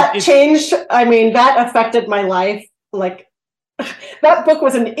 That changed. I mean, that affected my life. Like that book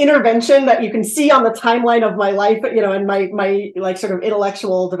was an intervention that you can see on the timeline of my life, and my like sort of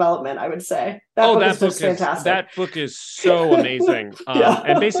intellectual development, I would say. That book is fantastic. That book is so amazing.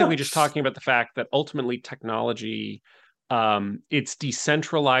 And basically just talking about the fact that ultimately technology, it's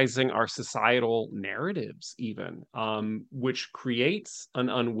decentralizing our societal narratives even, which creates an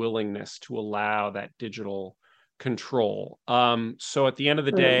unwillingness to allow that digital control. So at the end of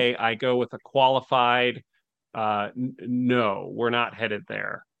the day, I go with a qualified, no, we're not headed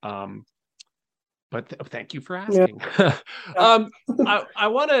there. But thank you for asking. I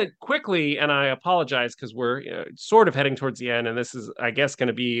want to quickly, and I apologize because we're sort of heading towards the end, and this is, I guess, going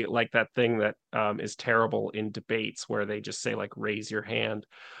to be like that thing that is terrible in debates where they just say, like, raise your hand.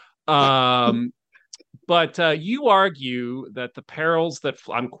 But you argue that the perils that,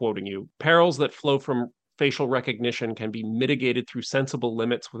 I'm quoting you, perils that flow from facial recognition can be mitigated through sensible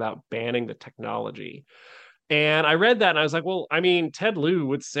limits without banning the technology. And I read that and I was like, well, I mean, Ted Lieu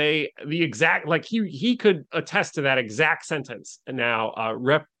would say the exact, like he could attest to that exact sentence. And now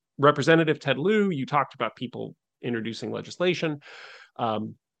Representative Ted Lieu, you talked about people introducing legislation.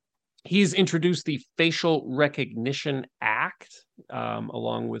 He's introduced the Facial Recognition Act,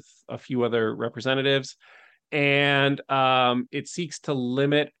 along with a few other representatives. And it seeks to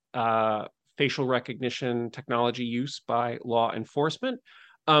limit facial recognition technology use by law enforcement.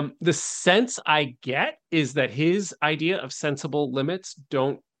 The sense I get is that his idea of sensible limits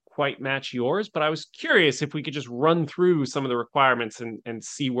don't quite match yours, but I was curious if we could just run through some of the requirements and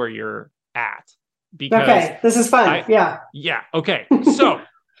see where you're at. Because okay, this is fun. Yeah. Okay. So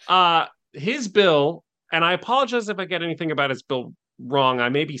his bill, and I apologize if I get anything about his bill wrong. I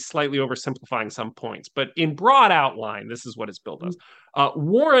may be slightly oversimplifying some points, but in broad outline, this is what his bill does.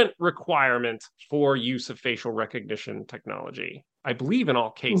 Warrant requirement for use of facial recognition technology. I believe in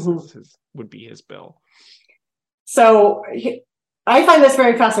all cases would be his bill. So I find this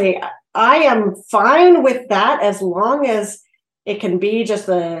very fascinating. I am fine with that as long as it can be just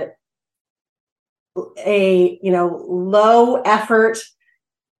a low effort,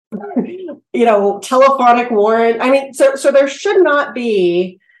 telephonic warrant. I mean, so there should not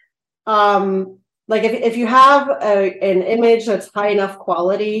be, like if you have an image that's high enough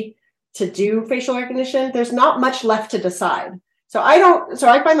quality to do facial recognition, there's not much left to decide. So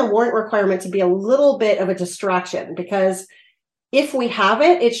I find the warrant requirement to be a little bit of a distraction, because if we have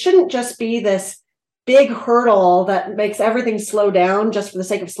it, it shouldn't just be this big hurdle that makes everything slow down just for the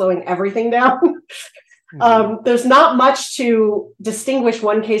sake of slowing everything down. There's not much to distinguish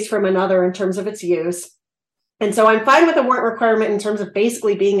one case from another in terms of its use. And so I'm fine with the warrant requirement in terms of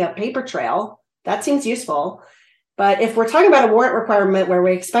basically being a paper trail. That seems useful. But if we're talking about a warrant requirement where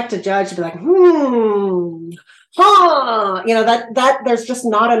we expect a judge to be like, that there's just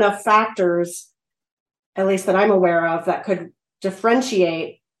not enough factors, at least that I'm aware of, that could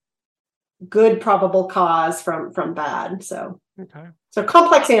differentiate good probable cause from bad. So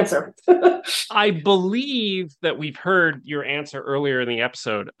complex answer. I believe that we've heard your answer earlier in the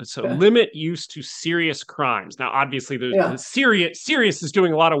episode. So limit use to serious crimes. Now, obviously, there's serious is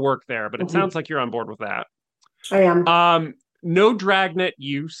doing a lot of work there, but it sounds like you're on board with that. I am. No dragnet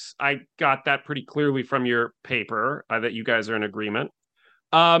use. I got that pretty clearly from your paper, that you guys are in agreement.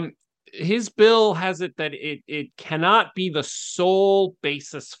 His bill has it that it cannot be the sole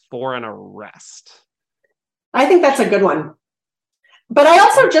basis for an arrest. I think that's a good one. But I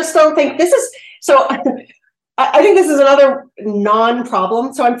also just don't think this is, so I think this is another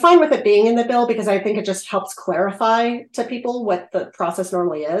non-problem. So I'm fine with it being in the bill because I think it just helps clarify to people what the process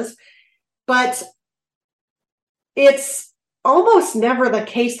normally is. But it's almost never the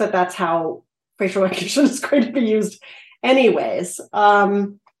case that that's how facial recognition is going to be used anyways.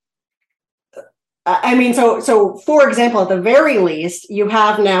 I mean, so for example, at the very least, you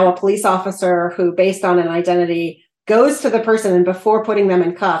have now a police officer who, based on an identity, goes to the person and before putting them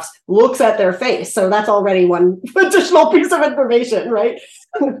in cuffs, looks at their face. So that's already one additional piece of information, right?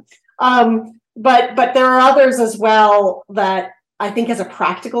 But there are others as well that I think as a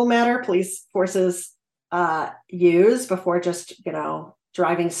practical matter, police forces use before just,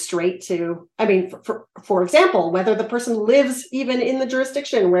 driving straight to, I mean, for example, whether the person lives even in the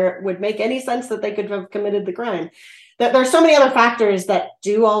jurisdiction where it would make any sense that they could have committed the crime. That there's so many other factors that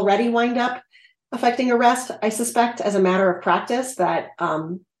do already wind up affecting arrest, I suspect, as a matter of practice, that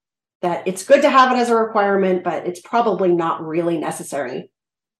it's good to have it as a requirement, but it's probably not really necessary.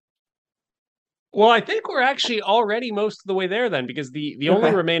 Well, I think we're actually already most of the way there then, because the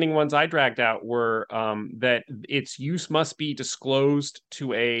only remaining ones I dragged out were that its use must be disclosed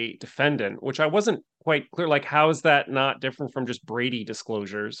to a defendant, which I wasn't quite clear. Like, how is that not different from just Brady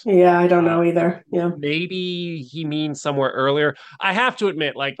disclosures? Yeah, I don't know either. Yeah, maybe he means somewhere earlier. I have to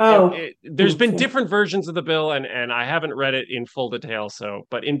admit, there's been different versions of the bill, and I haven't read it in full detail. So,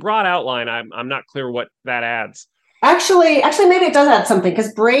 but in broad outline, I'm not clear what that adds. Actually, maybe it does add something,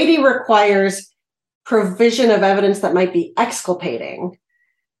 because Brady requires provision of evidence that might be exculpating,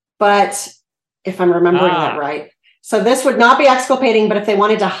 but if I'm remembering that right. So this would not be exculpating, but if they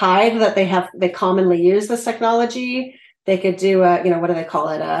wanted to hide that they commonly use this technology, they could do a, what do they call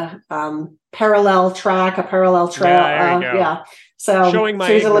it? A parallel trail. Yeah. So showing my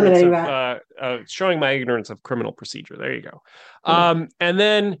ignorance of criminal procedure. There you go. And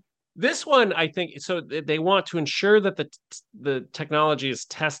then this one, I think, so they want to ensure that the technology is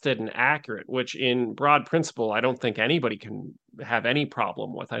tested and accurate, which in broad principle, I don't think anybody can have any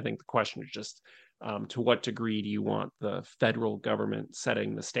problem with. I think the question is just to what degree do you want the federal government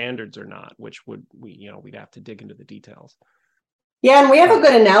setting the standards or not, which we'd have to dig into the details. Yeah, and we have a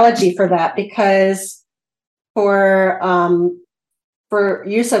good analogy for that, because for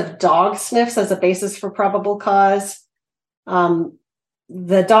use of dog sniffs as a basis for probable cause,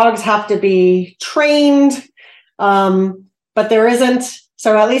 the dogs have to be trained, but there isn't.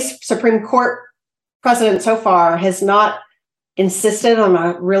 So at least Supreme Court precedent so far has not insisted on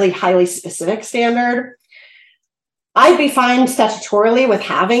a really highly specific standard. I'd be fine statutorily with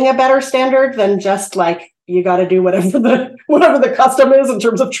having a better standard than just like, you got to do whatever the custom is in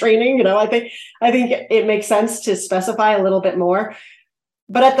terms of training. I think it makes sense to specify a little bit more.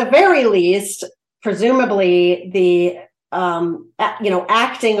 but at the very least, presumably the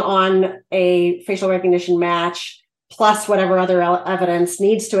acting on a facial recognition match plus whatever other evidence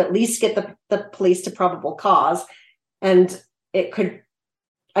needs to at least get the police to probable cause. And it could,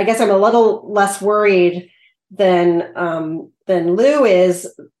 I guess I'm a little less worried than Lou is,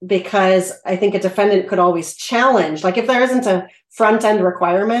 because I think a defendant could always challenge, like if there isn't a front end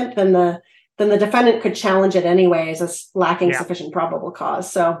requirement, then the defendant could challenge it anyways as lacking sufficient probable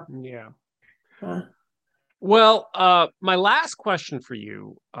cause. So well, my last question for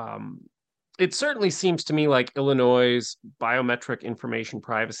you, it certainly seems to me like Illinois' Biometric Information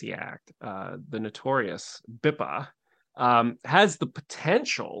Privacy Act, the notorious BIPA, has the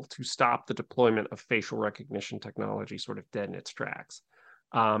potential to stop the deployment of facial recognition technology sort of dead in its tracks.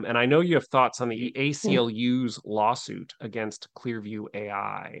 And I know you have thoughts on the ACLU's lawsuit against Clearview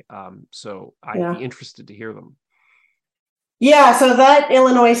AI. So I'd be interested to hear them. Yeah, so that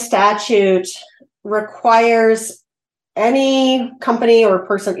Illinois statute requires any company or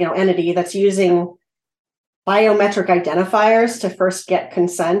person, entity that's using biometric identifiers to first get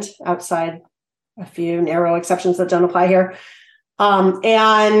consent, outside a few narrow exceptions that don't apply here.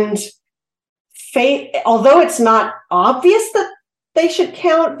 And although it's not obvious that they should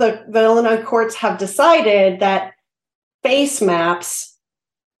count, the Illinois courts have decided that face maps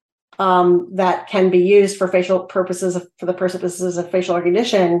that can be used for facial purposes, for the purposes of facial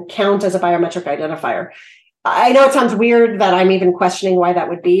recognition, count as a biometric identifier. I know it sounds weird that I'm even questioning why that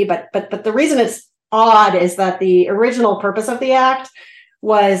would be, but the reason it's odd is that the original purpose of the act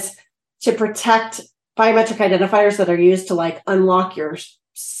was to protect biometric identifiers that are used to unlock your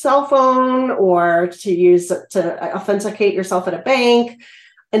cell phone or to use to authenticate yourself at a bank.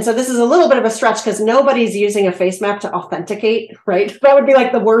 And so this is a little bit of a stretch because nobody's using a face map to authenticate, right? That would be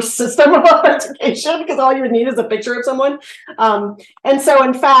like the worst system of authentication because all you would need is a picture of someone. And so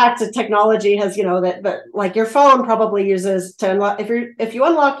in fact, the technology has, that like your phone probably uses to unlock, if you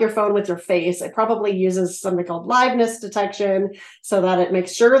unlock your phone with your face, it probably uses something called liveness detection so that it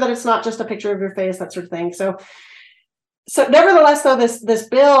makes sure that it's not just a picture of your face, that sort of thing. So nevertheless, though,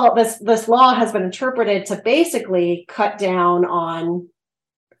 this law has been interpreted to basically cut down on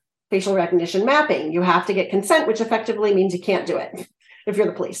facial recognition mapping. You have to get consent, which effectively means you can't do it if you're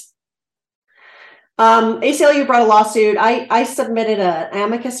the police. ACLU brought a lawsuit. I submitted an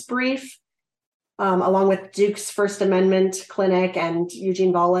amicus brief along with Duke's First Amendment Clinic and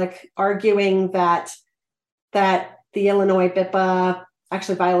Eugene Volokh, arguing that the Illinois BIPA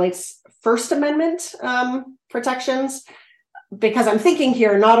actually violates First Amendment protections, because I'm thinking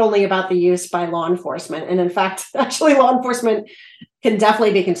here not only about the use by law enforcement, and in fact, actually law enforcement can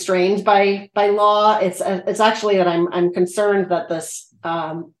definitely be constrained by law. It's actually that I'm concerned that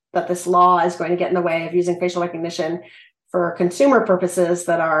this law is going to get in the way of using facial recognition for consumer purposes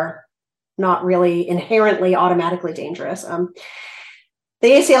that are not really inherently automatically dangerous. The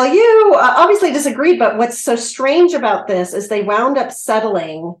ACLU obviously disagreed, but what's so strange about this is they wound up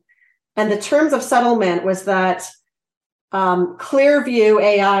settling, and the terms of settlement was that Clearview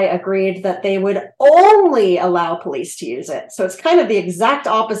AI agreed that they would only allow police to use it. So it's kind of the exact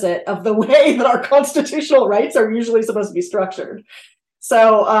opposite of the way that our constitutional rights are usually supposed to be structured.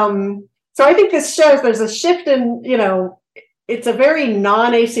 So I think this shows there's a shift in, it's a very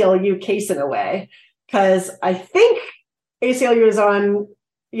non-ACLU case in a way, because I think ACLU is on,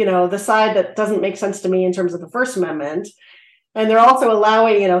 the side that doesn't make sense to me in terms of the First Amendment. And they're also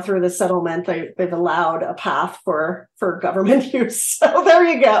allowing, through the settlement, they've allowed a path for government use. So there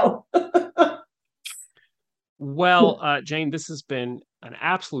you go. Well, Jane, this has been an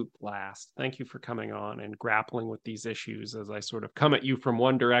absolute blast. Thank you for coming on and grappling with these issues as I sort of come at you from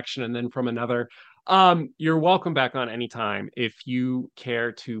one direction and then from another. You're welcome back on anytime. If you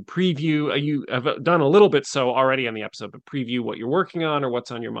care to preview, you have done a little bit so already on the episode, but preview what you're working on or what's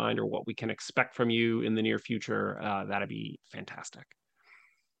on your mind or what we can expect from you in the near future, that'd be fantastic.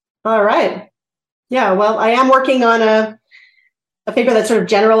 All right. Yeah, well, I am working on a paper that sort of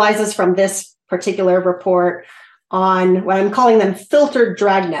generalizes from this particular report on what I'm calling them filtered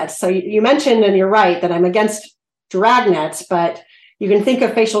dragnets. So you mentioned, and you're right, that I'm against dragnets, but you can think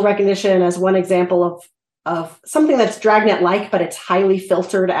of facial recognition as one example of something that's dragnet-like, but it's highly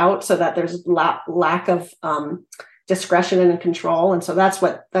filtered out so that there's lack of discretion and control. And so that's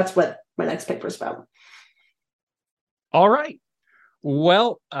what my next paper is about. All right.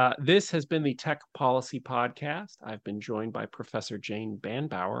 Well, this has been the Tech Policy Podcast. I've been joined by Professor Jane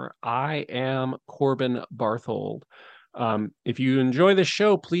Banbauer. I am Corbin Barthold. If you enjoy this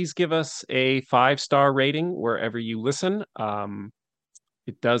show, please give us a 5-star rating wherever you listen.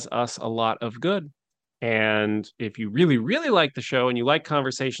 It does us a lot of good. And if you really, really like the show and you like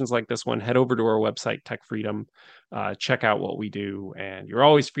conversations like this one, head over to our website, Tech Freedom, check out what we do. And you're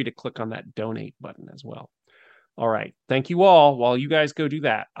always free to click on that donate button as well. All right. Thank you all. While you guys go do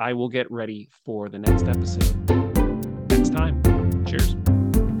that, I will get ready for the next episode next time. Cheers.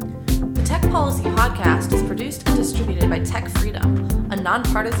 The Tech Policy Podcast is produced and distributed by Tech Freedom, a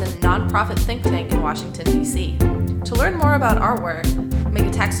nonpartisan, nonprofit think tank in Washington, D.C. To learn more about our work, make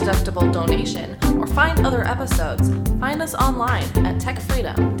a tax-deductible donation, or find other episodes, find us online at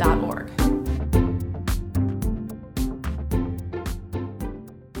techfreedom.org.